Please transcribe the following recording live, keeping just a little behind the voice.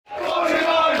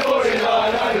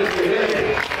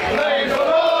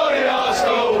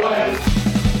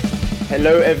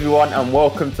Hello everyone and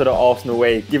welcome to the Arsenal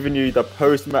Way, giving you the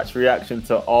post-match reaction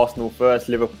to Arsenal versus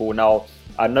Liverpool. Now,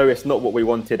 I know it's not what we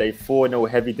wanted, a 4-0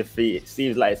 heavy defeat. It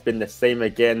seems like it's been the same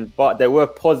again, but there were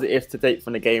positives to take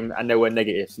from the game and there were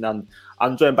negatives. And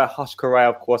I'm joined by Kerai,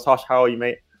 of course. Hush, how are you,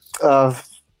 mate? I'm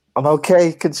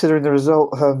okay considering the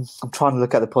result. I'm trying to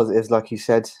look at the positives, like you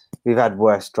said. We've had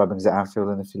worse drubbings at Anfield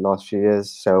in the last few years,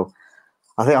 so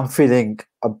I think I'm feeling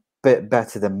a bit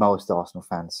better than most Arsenal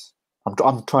fans.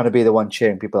 I'm trying to be the one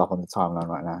cheering people up on the timeline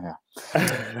right now.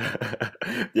 Yeah,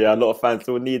 yeah, a lot of fans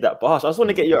will need that. But Hush, I just want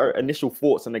to get your initial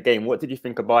thoughts on the game. What did you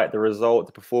think about it, the result,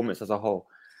 the performance as a whole?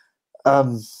 I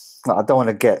don't want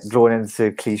to get drawn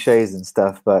into cliches and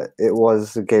stuff, but it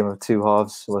was a game of two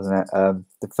halves, wasn't it?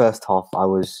 The first half, I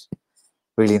was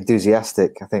really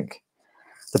enthusiastic. I think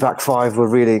the back five were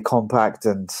really compact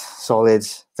and solid.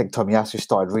 I think Tomiyasu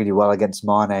started really well against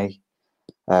Mane.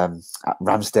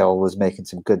 Ramsdale was making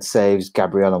some good saves.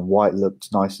 Gabriel and White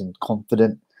looked nice and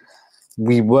confident.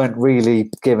 We weren't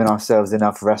really giving ourselves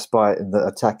enough respite in the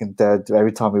attacking third.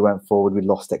 Every time we went forward, we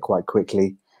lost it quite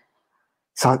quickly.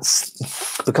 So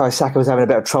Bukayo Saka was having a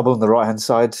bit of trouble on the right-hand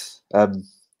side.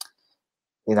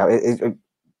 We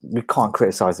can't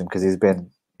criticise him because he's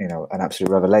been, an absolute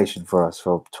revelation for us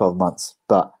for 12 months.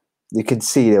 But you can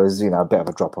see there was, a bit of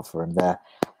a drop-off for him there.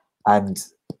 And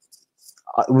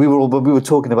when we were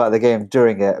talking about the game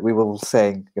during it, we were all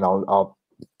saying, I'll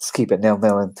just keep it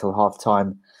 0-0 until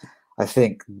half-time. I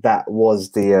think that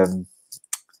was the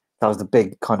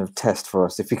big kind of test for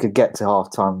us. If we could get to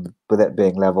half-time with it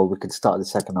being level, we could start the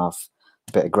second half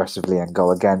a bit aggressively and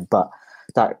go again. But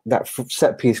that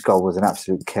set-piece goal was an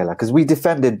absolute killer because we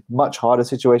defended much harder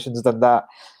situations than that.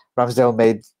 Ramsdale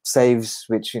made saves,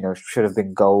 which, should have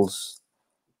been goals.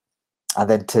 And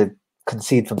then to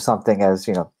concede from something as,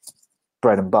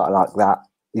 bread and butter like that,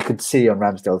 you could see on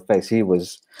Ramsdale's face he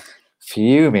was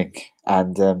fuming.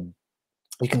 And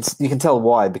you can tell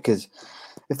why, because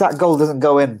if that goal doesn't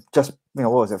go in just,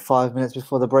 what was it, 5 minutes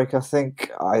before the break, I think,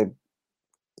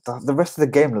 the rest of the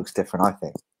game looks different, I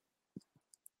think.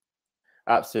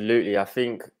 Absolutely. I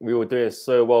think we were doing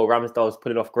so well. Ramsdale was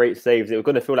pulling off great saves. It was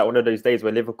going to feel like one of those days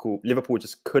where Liverpool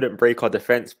just couldn't break our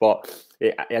defence, but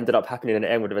it ended up happening in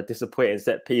the end with a disappointing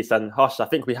set piece. And Hush, I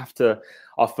think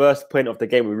our first point of the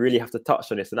game, we really have to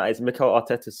touch on this, and that is Mikel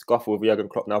Arteta's scuffle with Jurgen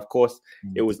Klopp. Now, of course,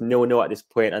 it was 0-0 at this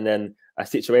point, and then a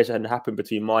situation had happened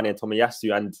between Mane and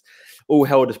Tomiyasu, and all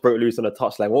hell just broke loose on the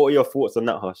touchline. What were your thoughts on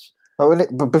that, Hush?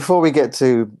 But before we get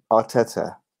to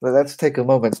Arteta, let's take a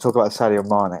moment to talk about Sadio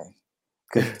Mané.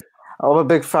 I'm a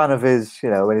big fan of his,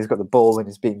 when he's got the ball, when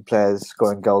he's beating players,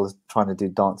 scoring goals, trying to do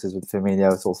dances with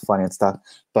Firmino, it's all funny and stuff.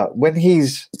 But when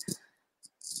he's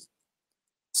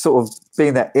sort of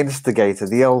being that instigator,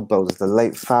 the elbows, the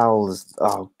late fouls,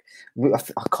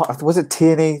 was it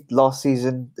Tierney last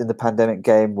season in the pandemic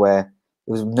game where it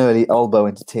was nearly elbow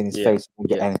into Tierney's face and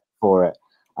get anything for it?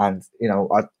 And,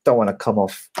 I don't want to come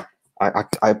off... I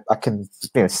can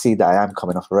see that I am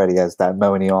coming off already as that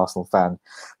moany Arsenal fan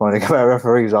wanting to go at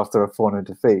referees after a 4-0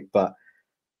 defeat. But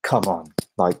come on,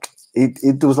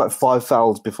 it was like 5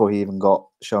 fouls before he even got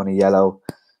shown a yellow.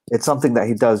 It's something that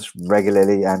he does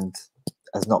regularly and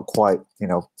has not quite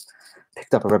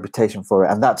picked up a reputation for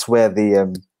it. And that's where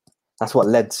that's what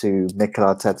led to Mikel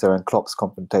Arteta and Klopp's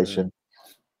confrontation,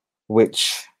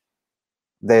 which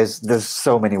there's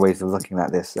so many ways of looking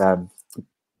at this.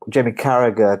 Jamie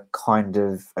Carragher kind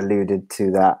of alluded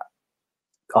to that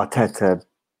Arteta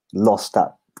lost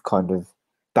that kind of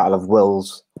battle of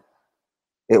wills.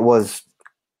 It was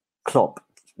Klopp,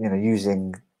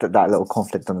 using that little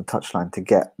conflict on the touchline to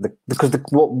get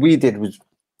what we did was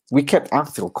we kept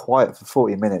Anfield quiet for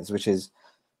 40 minutes, which is,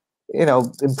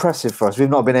 impressive for us. We've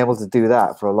not been able to do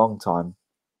that for a long time.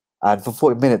 And for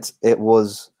 40 minutes, it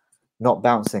was not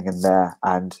bouncing in there.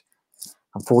 And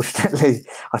unfortunately,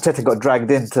 Arteta got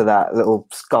dragged into that little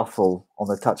scuffle on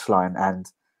the touchline, and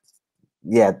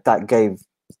that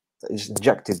just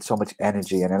injected so much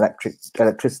energy and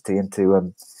electricity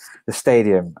into the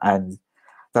stadium, and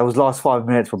those last 5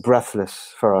 minutes were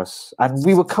breathless for us, and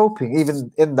we were coping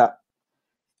even in that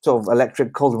sort of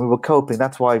electric cold. We were coping.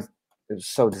 That's why it was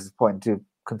so disappointing to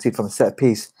concede from a set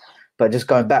piece. But just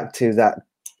going back to that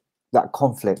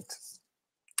conflict.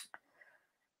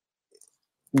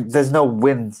 There's no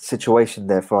win situation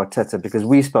there for Arteta because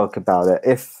we spoke about it.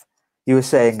 If you were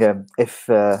saying he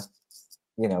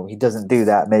doesn't do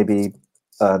that, maybe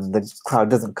the crowd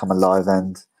doesn't come alive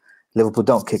and Liverpool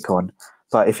don't kick on.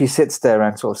 But if he sits there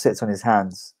and sort of sits on his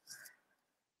hands,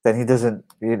 then he doesn't.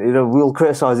 We'll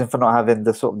criticise him for not having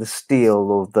the sort of the steel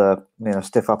or the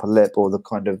stiff upper lip or the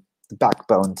kind of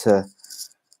backbone to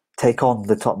take on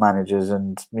the top managers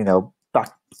and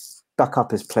back back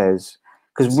up his players,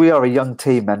 because we are a young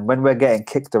team, and when we're getting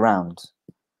kicked around,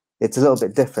 it's a little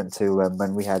bit different to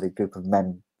when we had a group of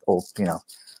men, or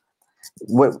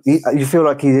you feel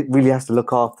like he really has to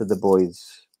look after the boys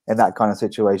in that kind of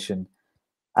situation.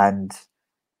 And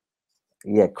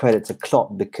yeah, credit to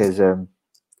Klopp, because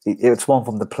it's one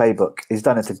from the playbook. He's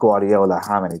done it to Guardiola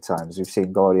how many times? We've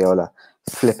seen Guardiola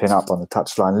flipping up on the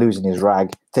touchline, losing his rag,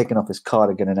 taking off his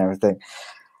cardigan and everything.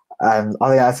 And I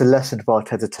think that's a lesson for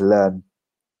Arteta to learn,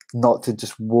 not to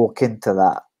just walk into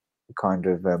that kind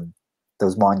of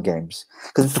those mind games,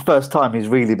 because it's the first time he's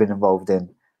really been involved in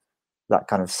that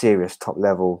kind of serious top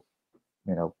level,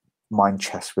 mind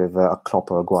chess with a Klopp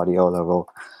or a Guardiola or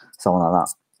someone like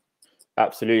that.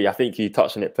 Absolutely, I think you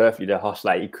touched on it perfectly there, Hush.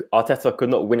 Like, Arteta could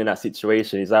not win in that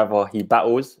situation. It's either he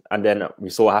battles, and then we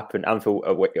saw what happened, Anfield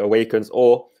awakens,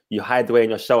 or you hide away in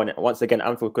your shell. And once again,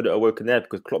 Anfield could have awoken there,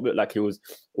 because Klopp looked like he was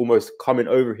almost coming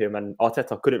over him, and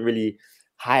Arteta couldn't really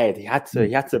hide. He had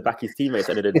to back his teammates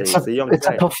at the end of the day. It's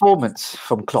a performance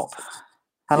from Klopp.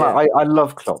 And I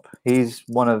love Klopp. He's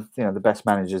one of the best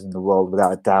managers in the world,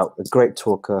 without a doubt. A great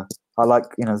talker. I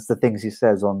like the things he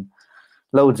says on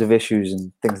loads of issues and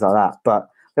things like that. But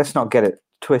let's not get it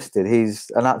twisted.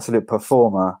 He's an absolute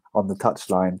performer on the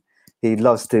touchline. He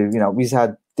loves to, he's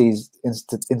had these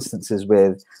instances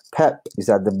with Pep. He's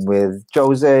had them with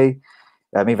Jose.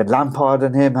 Even Lampard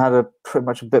and him had pretty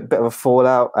much a bit of a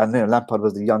fallout. And Lampard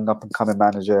was the young up and coming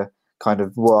manager, kind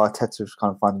of where Arteta's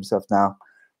kind of find himself now.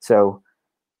 So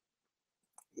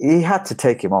he had to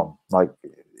take him on. Like,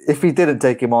 if he didn't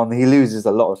take him on, he loses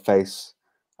a lot of face.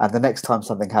 And the next time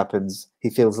something happens, he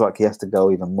feels like he has to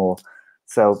go even more.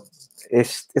 So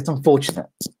it's unfortunate.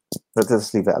 Let's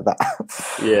just leave it at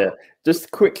that. Yeah.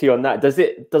 Just quickly on that, does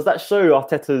that show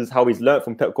Arteta's how he's learnt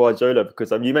from Pep Guardiola?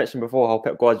 Because you mentioned before how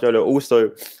Pep Guardiola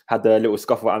also had the little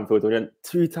scuffle at Anfield, and then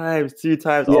two times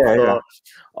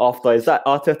after. Is that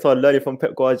Arteta learning from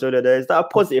Pep Guardiola there? Is that a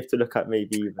positive to look at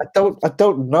maybe? Even? I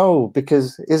don't know,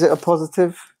 because is it a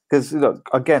positive? Because look,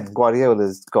 again,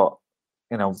 Guardiola's got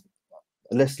a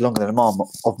list longer than an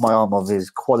arm of his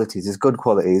qualities, his good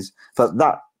qualities, but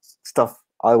that stuff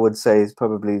I would say is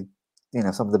probably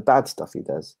some of the bad stuff he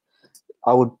does.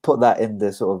 I would put that in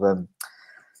the sort of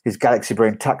his galaxy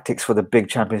brain tactics for the big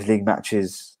Champions League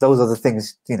matches. Those are the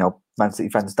things Man City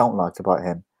fans don't like about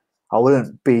him. I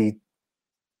wouldn't be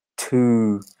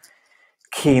too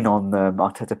keen on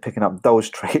Arteta picking up those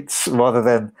traits rather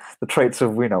than the traits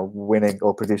of winning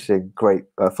or producing great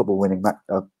football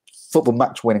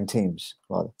match winning teams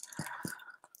rather.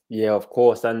 Yeah, of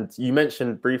course. And you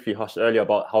mentioned briefly, Hush, earlier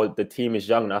about how the team is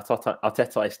young. And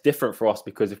Arteta is different for us,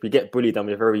 because if we get bullied and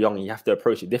we're very young, you have to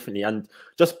approach it differently. And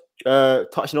just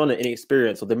touching on the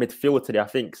inexperience of the midfield today, I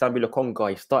think Sambi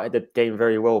Lokonga, he started the game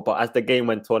very well. But as the game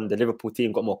went on, the Liverpool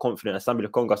team got more confident, and Sambi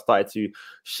Lokonga started to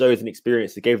show his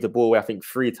inexperience. He gave the ball away, I think,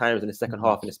 3 times in the second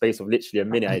half in the space of literally a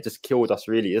minute. It just killed us,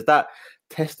 really. Is that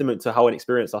testament to how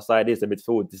inexperienced our side is, the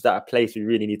midfield? Is that a place we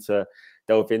really need to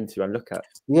delve into and look at?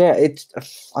 Yeah,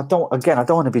 I don't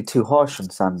want to be too harsh on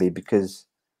Sambi, because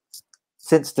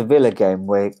since the Villa game,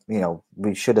 where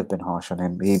we should have been harsh on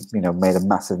him, he made a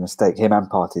massive mistake. Him and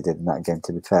Partey did in that game,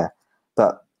 to be fair.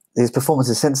 But his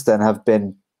performances since then have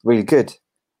been really good.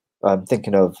 I'm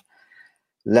thinking of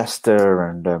Leicester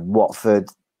and Watford.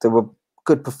 There were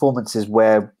good performances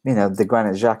where the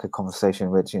Granit Xhaka conversation,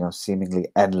 which seemingly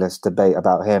endless debate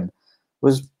about him,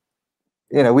 was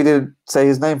we didn't say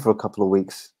his name for a couple of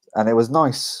weeks, and it was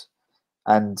nice.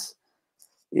 And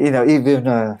even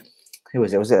who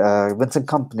was it? Was it Vincent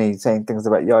Kompany saying things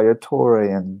about Yaya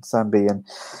Toure and Sambi, and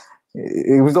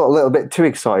we got a little bit too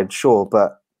excited, sure,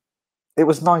 but it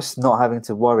was nice not having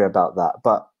to worry about that.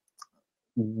 But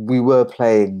we were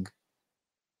playing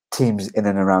teams in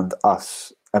and around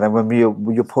us, and then when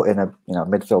you're put in a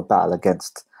midfield battle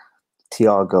against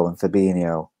Thiago and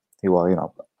Fabinho, who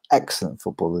are excellent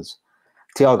footballers.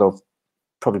 Thiago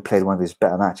probably played one of his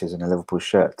better matches in a Liverpool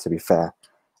shirt, to be fair,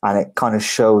 and it kind of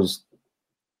shows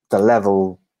the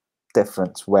level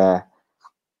difference where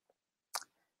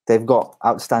they've got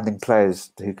outstanding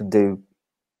players who can do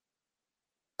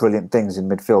brilliant things in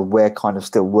midfield. We're kind of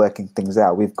still working things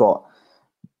out. We've got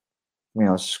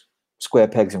square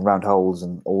pegs and round holes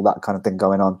and all that kind of thing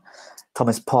going on.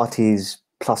 Thomas Partey's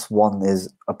 +1 is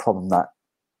a problem that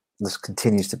just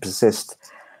continues to persist.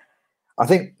 I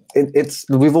think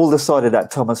we've all decided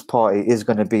that Thomas Partey is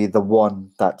going to be the one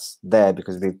that's there,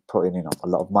 because we've put in a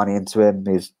lot of money into him,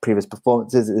 his previous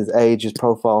performances, his age, his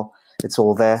profile. It's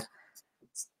all there.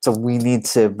 So we need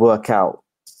to work out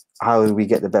how we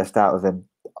get the best out of him.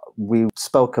 We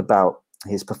spoke about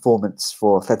his performance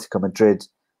for Atletico Madrid,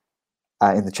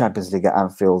 in the Champions League at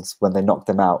Anfield when they knocked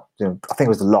them out. I think it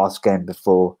was the last game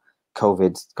before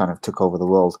COVID kind of took over the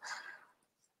world.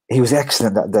 He was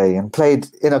excellent that day and played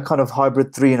in a kind of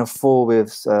hybrid 3 and a 4 with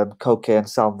Koke and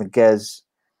Sal Niguez.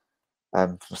 I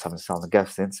haven't Sal Niguez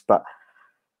since, but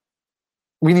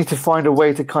we need to find a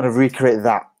way to kind of recreate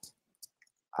that.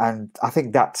 And I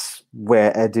think that's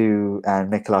where Edu and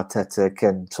Mikel Arteta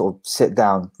can sort of sit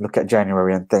down, look at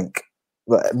January and think,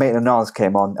 Maitland-Niles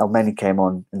came on, Elneny came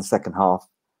on in the second half.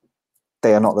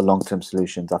 They are not the long-term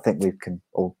solutions. I think we can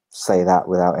all say that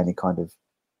without any kind of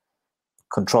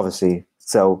controversy.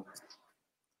 So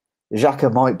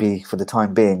Xhaka might be for the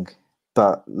time being,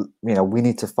 but we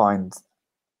need to find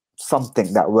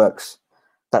something that works,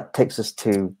 that takes us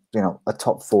to a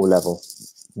top 4 level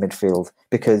midfield,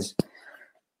 because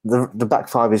the back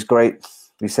 5 is great.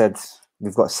 We said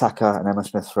we've got Saka and Emma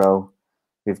Smith-Rowe.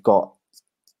 We've got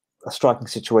a striking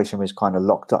situation which is kind of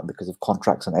locked up because of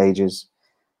contracts and ages.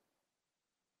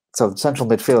 So central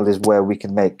midfield is where we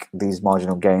can make these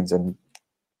marginal gains, and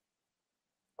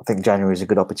I think January is a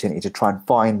good opportunity to try and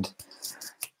find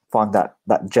that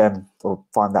gem, or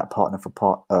find that partner for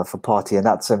Partey, and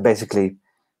that's basically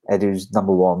Edu's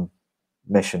number 1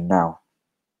 mission now.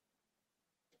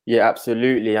 Yeah,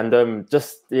 absolutely. And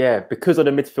because of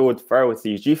the midfield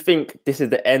frailties, do you think this is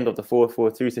the end of the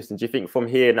 4-4-2 system? Do you think from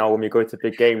here now, when we go to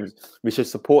big games, we should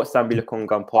support Sambi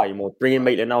Lokonga and Partey more, bring in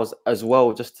Maitland-Niles as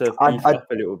well, just to beef up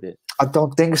a little bit? I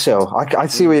don't think so. I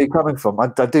see where you're coming from. I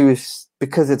do,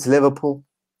 because it's Liverpool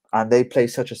and they play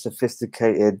such a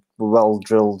sophisticated,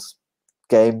 well-drilled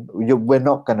game. We're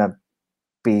not going to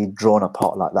be drawn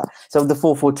apart like that. So the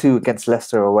 4-4-2 against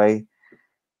Leicester away,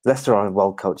 Leicester are a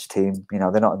well-coached team. They're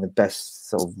not in the best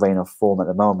sort of vein of form at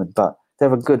the moment, but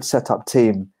they're a good set-up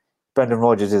team. Brendan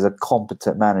Rodgers is a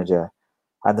competent manager,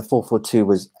 and the 4-4-2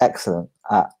 was excellent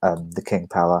at the King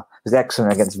Power. It was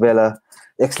excellent against Villa,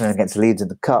 excellent against Leeds in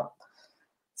the Cup.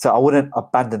 So I wouldn't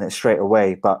abandon it straight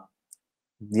away, but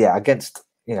yeah, against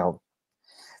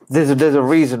there's a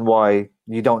reason why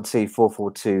you don't see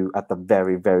 4-4-2 at the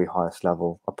very, very highest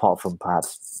level, apart from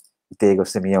perhaps Diego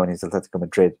Simeone's Atletico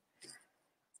Madrid.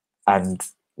 And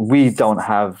we don't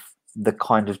have the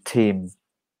kind of team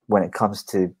when it comes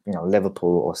to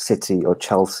Liverpool or City or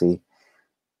Chelsea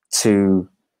to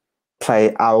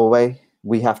play our way.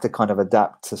 We have to kind of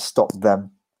adapt to stop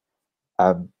them.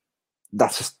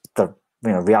 That's just the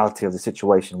reality of the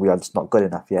situation. We are just not good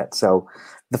enough yet. So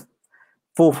the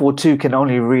 4-4-2 can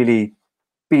only really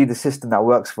be the system that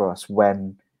works for us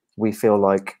when we feel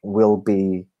like we'll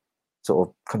be sort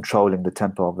of controlling the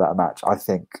tempo of that match, I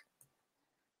think.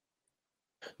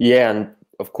 Yeah, and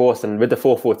of course, and with the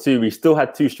 4-4-2, we still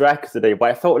had 2 strikers today, but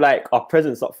I felt like our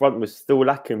presence up front was still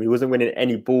lacking. We wasn't winning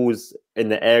any balls in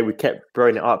the air. We kept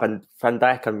throwing it up, and Van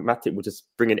Dijk and Matip were just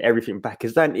bringing everything back.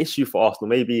 Is that an issue for Arsenal?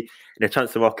 Maybe in the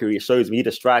transfer market, it shows we need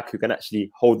a striker who can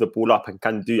actually hold the ball up and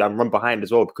can do and run behind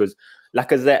as well, because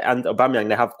Lacazette and Aubameyang,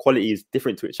 they have qualities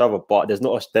different to each other, but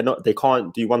they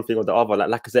can't do one thing or the other. Like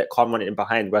Lacazette can't run it in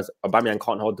behind, whereas Aubameyang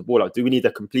can't hold the ball up. Do we need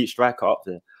a complete striker up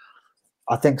there?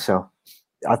 I think so.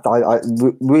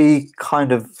 We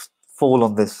kind of fall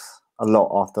on this a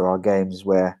lot after our games,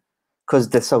 because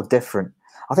they're so different.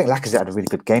 I think Lacazette had a really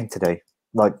good game today.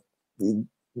 Like,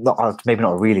 maybe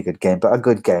not a really good game, but a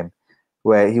good game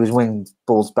where he was winning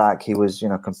balls back. He was,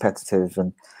 competitive,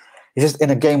 and it's just in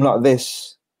a game like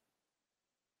this,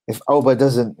 if Oba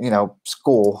doesn't,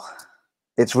 score,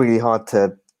 it's really hard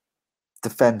to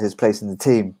defend his place in the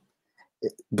team,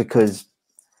 because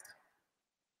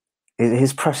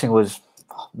his pressing was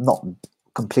not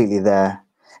completely there.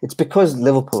 It's because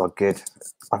Liverpool are good.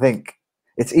 I think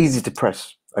it's easy to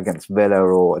press against Villa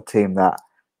or a team that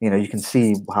you can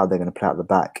see how they're going to play at the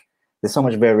back. There's so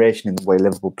much variation in the way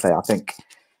Liverpool play. I think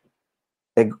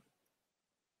it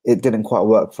didn't quite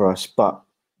work for us, but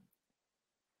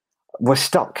we're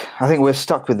stuck. I think we're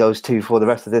stuck with those 2 for the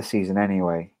rest of this season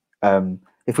anyway.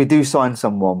 If we do sign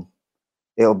someone,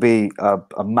 it'll be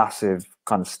a massive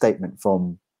kind of statement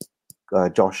from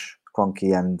Josh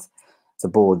Kroenke and the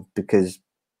board, because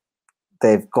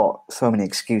they've got so many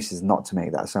excuses not to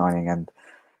make that signing, and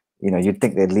you'd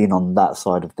think they'd lean on that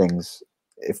side of things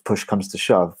if push comes to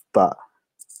shove, but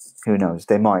who knows,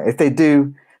 they might. If they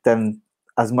do, then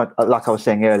as much, like I was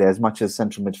saying earlier, as much as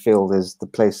central midfield is the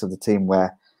place of the team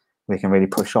where we can really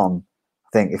push on, I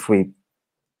think if we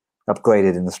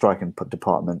upgraded in the striking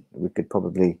department, we could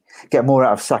probably get more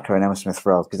out of Saka and Emma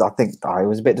Smith-Rowe, because I think I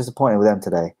was a bit disappointed with them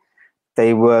today.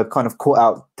 They were kind of caught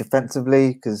out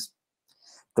defensively because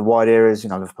the wide areas,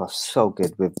 Liverpool are so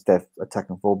good with their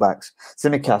attacking fullbacks.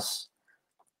 Tsimikas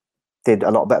did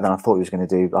a lot better than I thought he was going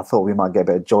to do. I thought we might get a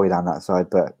bit of joy down that side,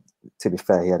 but to be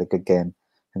fair, he had a good game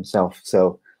himself.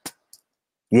 So,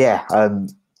 yeah,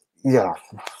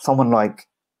 someone like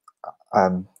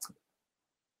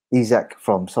Isak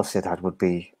from Sociedad would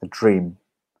be a dream,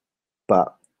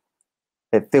 but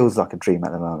it feels like a dream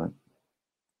at the moment.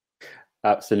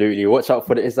 Absolutely. Watch out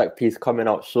for the Isak piece coming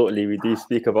out shortly. We do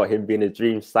speak about him being a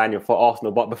dream signing for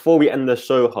Arsenal. But before we end the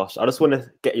show, Hush, I just want to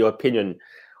get your opinion.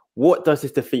 What does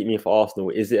this defeat mean for Arsenal?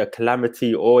 Is it a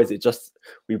calamity, or is it just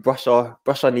we brush our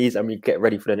knees and we get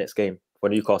ready for the next game for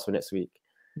Newcastle next week?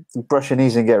 Brush your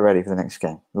knees and get ready for the next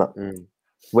game. Look,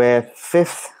 we're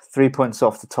 5th, 3 points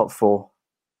off the top 4.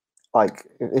 Like,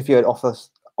 if you had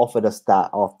offered us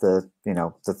that after,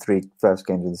 the 3 first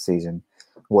games of the season,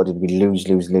 what did we lose,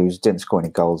 didn't score any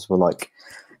goals, we're like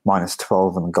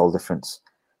 -12 on the goal difference.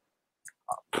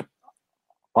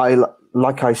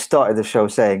 I started the show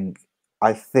saying,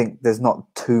 I think there's not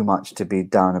too much to be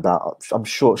down about. I'm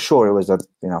sure it was a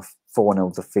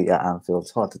 4-0 defeat at Anfield.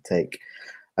 It's hard to take.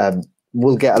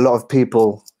 We'll get a lot of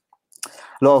people,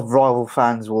 a lot of rival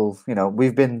fans will,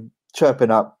 we've been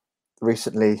chirping up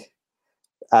recently.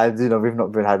 And, we've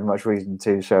not had much reason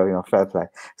to, so, fair play.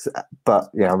 So, but,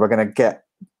 we're going to get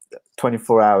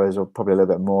 24 hours or probably a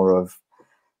little bit more of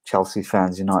Chelsea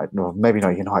fans, United, well, maybe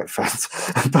not United fans,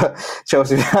 but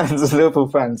Chelsea fans and Liverpool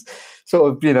fans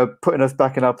sort of, putting us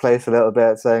back in our place a little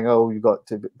bit, saying, oh, you got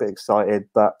to be excited.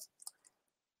 But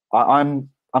I'm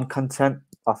content.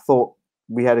 I thought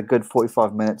we had a good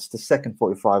 45 minutes. The second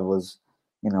 45 was,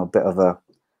 a bit of a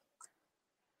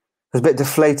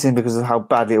deflating because of how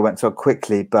badly it went so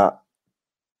quickly. But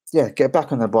yeah, get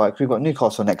back on the bike. We've got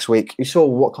Newcastle next week. You saw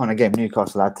what kind of game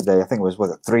Newcastle had today. I think it was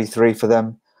 3-3 for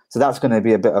them. So that's going to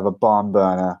be a bit of a barn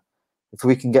burner. If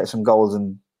we can get some goals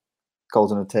on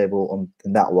the table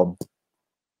in that one,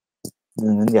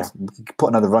 then we can put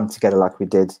another run together like we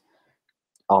did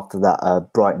after that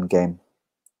Brighton game.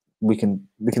 We can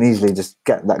easily just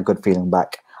get that good feeling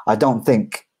back. I don't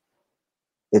think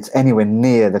it's anywhere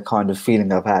near the kind of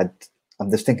feeling I've had.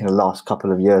 I'm just thinking the last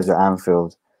couple of years at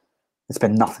Anfield. It's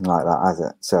been nothing like that, has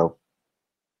it? So,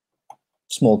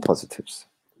 small positives.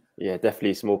 Yeah,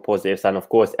 definitely small positives. And of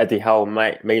course, Eddie Howe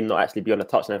may not actually be on the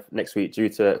touchline next week due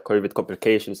to COVID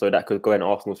complications. So that could go in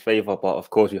Arsenal's favour. But of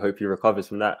course, we hope he recovers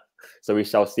from that. So we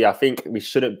shall see. I think we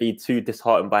shouldn't be too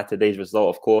disheartened by today's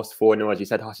result. Of course, 4-0, as you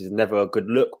said, Hush, is never a good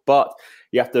look. But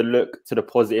you have to look to the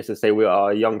positives and say we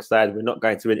are a young side. We're not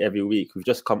going to win every week. We've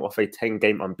just come off a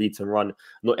 10-game unbeaten run.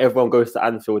 Not everyone goes to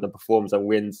Anfield and performs and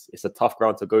wins. It's a tough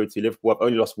ground to go to. Liverpool have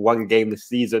only lost 1 game this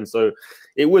season. So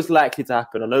it was likely to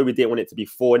happen. I know we didn't want it to be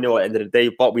 4-0 at the end of the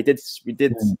day, but we did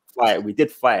fight. We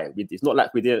did fight. It's not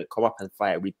like we didn't come up and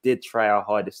fight. We did try our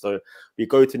hardest. So we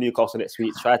go to Newcastle next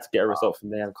week, try to get a result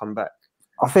from there and come back.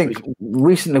 I think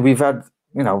recently we've had,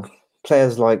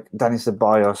 players like Dani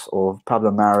Ceballos or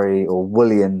Pablo Mari or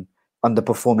Willian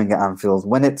underperforming at Anfield.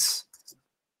 When it's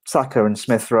Saka and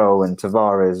Smith Rowe and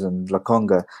Tavares and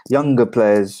Lokonga, younger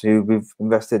players who we've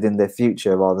invested in their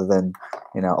future rather than,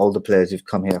 older players who've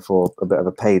come here for a bit of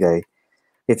a payday,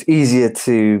 it's easier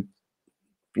to,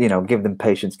 give them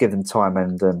patience, give them time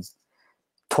and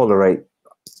tolerate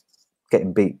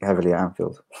getting beat heavily at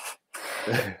Anfield.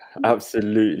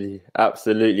 Absolutely.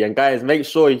 And guys, make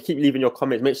sure you keep leaving your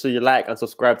comments. Make sure you like and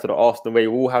subscribe to the Arsenal Way.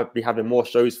 We'll be having more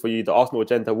shows for you. The Arsenal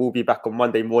Agenda will be back on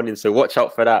Monday morning, so watch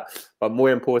out for that. But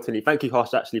more importantly, thank you,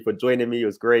 Harsh, actually, for joining me. It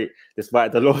was great,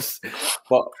 despite the loss.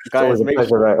 But guys,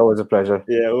 always a pleasure.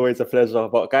 Yeah, always a pleasure.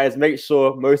 But guys, make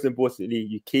sure, most importantly,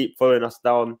 you keep following us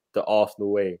down the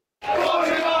Arsenal Way.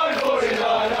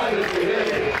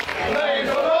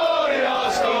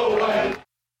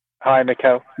 Hi,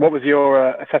 Mikel. What was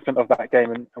your assessment of that game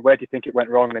and where do you think it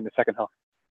went wrong in the second half?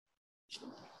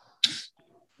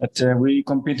 But we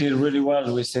competed really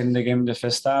well. We stayed in the game the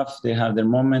first half. They had their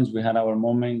moments. We had our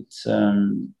moments.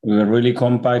 We were really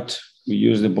compact. We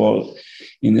used the ball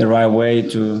in the right way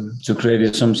to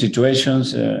create some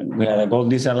situations. We had a goal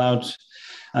disallowed.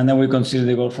 And then we conceded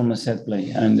the goal from a set play.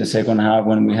 And the second half,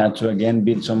 when we had to again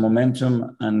build some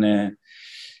momentum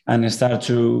and start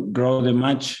to grow the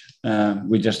match,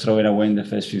 we just throw it away in the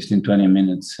first 15, 20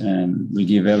 minutes. We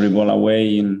give every ball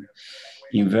away in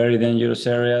very dangerous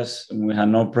areas. We had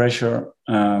no pressure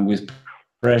with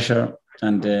pressure,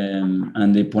 and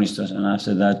they punished us. And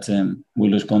after that, we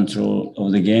lose control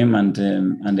of the game, and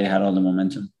they had all the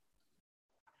momentum.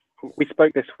 We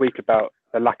spoke this week about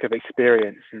the lack of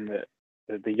experience and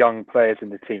the young players in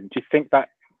the team. Do you think that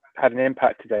had an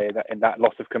impact today in that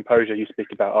loss of composure you speak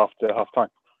about after half time?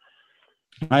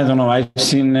 I don't know. I've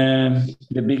seen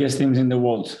the biggest teams in the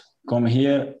world come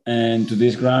here and to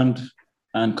this ground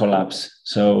and collapse.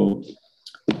 So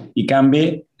it can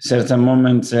be certain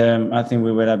moments. I think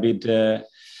we were a bit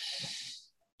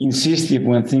insistent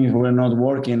when things were not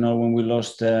working or when we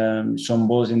lost some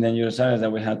balls in dangerous areas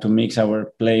that we had to mix our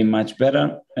play much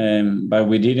better, but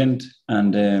we didn't,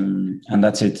 and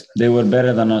that's it. They were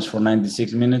better than us for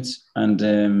 96 minutes, and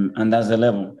that's the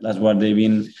level. That's what they've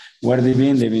been. Where they've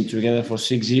been together for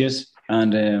 6 years,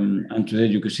 and today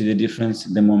you could see the difference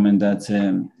the moment that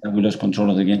we lost control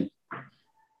of the game.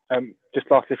 Just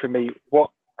lastly for me,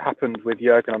 what happened with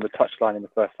Jurgen on the touchline in the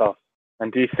first half,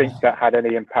 and do you think that had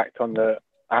any impact on the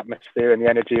atmosphere and the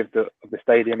energy of the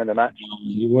stadium and the match?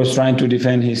 He was trying to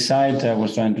defend his side. I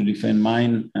was trying to defend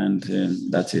mine, and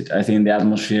that's it. I think the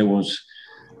atmosphere was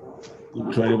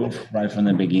incredible right from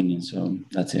the beginning. So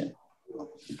that's it.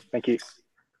 Thank you.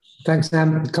 Thanks,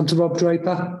 Sam. Come to Rob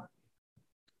Draper.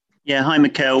 Yeah, hi,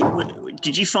 Mikel.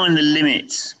 Did you find the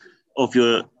limits of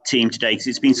your team today? Because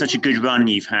it's been such a good run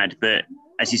you've had, but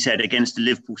as you said, against the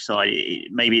Liverpool side,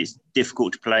 maybe it's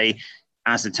difficult to play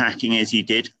as attacking as you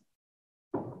did.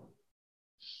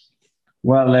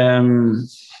 Well,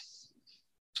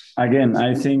 again,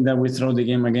 I think that we throw the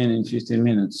game again in 15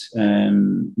 minutes,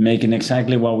 making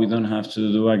exactly what we don't have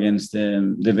to do against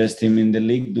the best team in the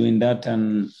league, doing that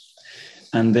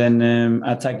and then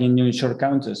attacking you in short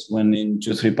counters when in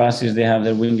 2-3 passes they have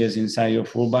their wingers inside your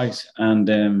fullbacks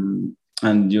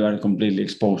and you are completely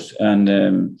exposed.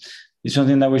 And it's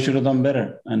something that we should have done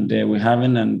better, and we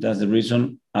haven't, and that's the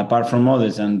reason, apart from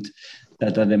others, and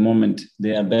that at the moment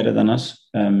they are better than us,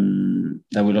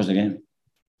 that we lost the game.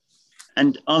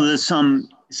 And are there some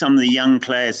of the young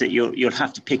players that you'll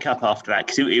have to pick up after that?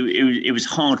 Because it was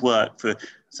hard work for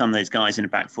some of those guys in the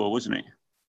back four, wasn't it?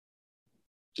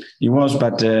 It was,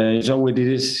 but it's always it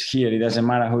is here. It doesn't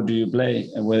matter who do you play,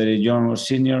 whether it's young or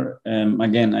senior.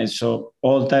 Again, I saw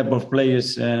all type of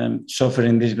players suffer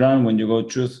in this ground. When you go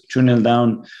 2-0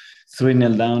 down,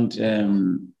 3-0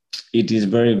 down, it is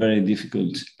very, very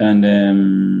difficult,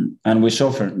 and we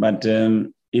suffer. But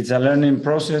it's a learning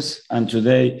process, and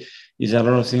today is a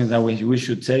lot of things that we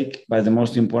should take. But the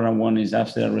most important one is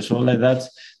after a result like that,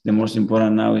 the most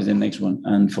important now is the next one,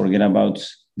 and forget about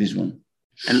this one.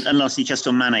 And lastly, just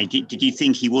on Mané, did you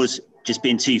think he was just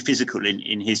being too physical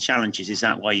in his challenges? Is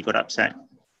that why you got upset?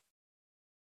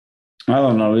 I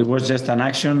don't know. It was just an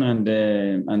action,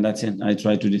 and that's it. I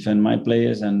tried to defend my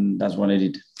players, and that's what I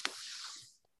did.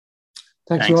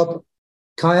 Thanks, Rob.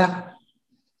 Kaya?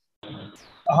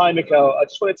 Hi, Mikel. I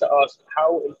just wanted to ask,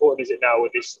 how important is it now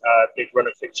with this big run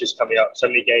of fixtures coming up, so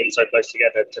many games so close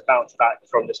together, to bounce back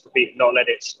from this defeat, not let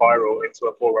it spiral into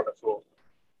a poor run of form?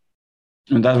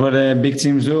 And that's what the big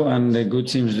teams do and the good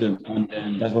teams do.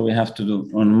 And that's what we have to do.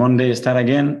 On Monday, start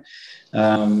again,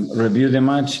 review the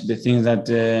match, the things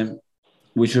that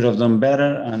we should have done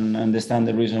better, and understand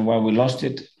the reason why we lost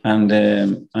it, and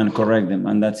correct them.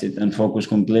 And that's it. And focus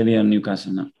completely on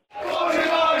Newcastle now.